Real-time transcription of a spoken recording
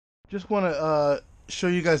Just want to show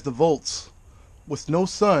you guys the volts with no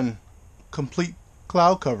sun, complete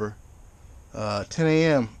cloud cover. 10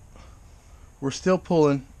 a.m. We're still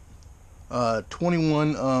pulling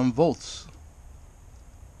 21 volts.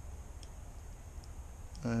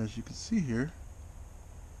 As you can see here,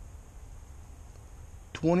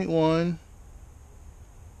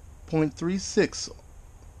 21.36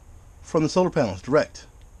 from the solar panels direct.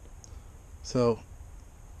 So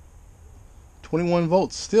 21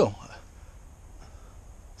 volts still.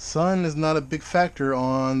 Sun is not a big factor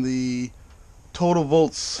on the total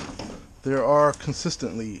volts. There are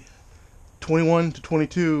consistently 21 to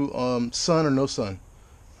 22 sun or no sun.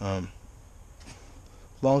 As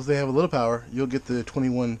long as they have a little power, you'll get the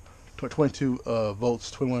 22 volts,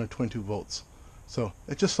 21 or 22 volts. So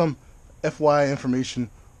it's just some FYI information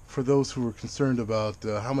for those who are concerned about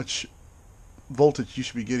how much voltage you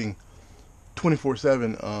should be getting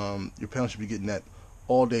 24/7. Your panel should be getting that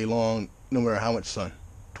all day long, no matter how much sun.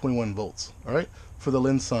 21 volts. All right, for the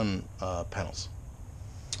Lensun panels.